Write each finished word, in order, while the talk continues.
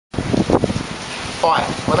Hi,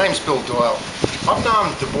 my name's Bill Doyle. I've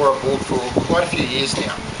known Debourah Borg for quite a few years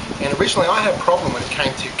now, and originally I had a problem when it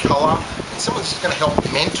came to colour, and someone's just going to help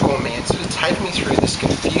mentor me and sort of take me through this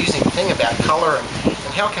confusing thing about colour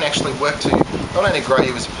and how it can actually work to not only grow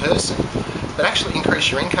you as a person, but actually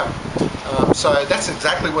increase your income. So that's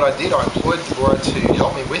exactly what I did. I employed Debourah to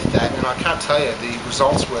help me with that, and I can't tell you, the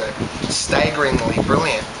results were staggeringly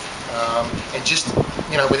brilliant. And just,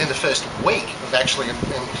 within the first week of actually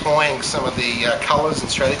employing some of the colours and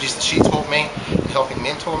strategies that she taught me and helping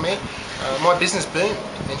mentor me, my business boomed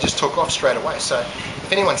and just took off straight away. So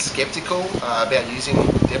if anyone's skeptical about using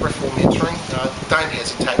Debourah for mentoring, don't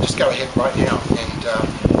hesitate. Just go ahead right now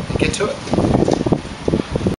and get to it.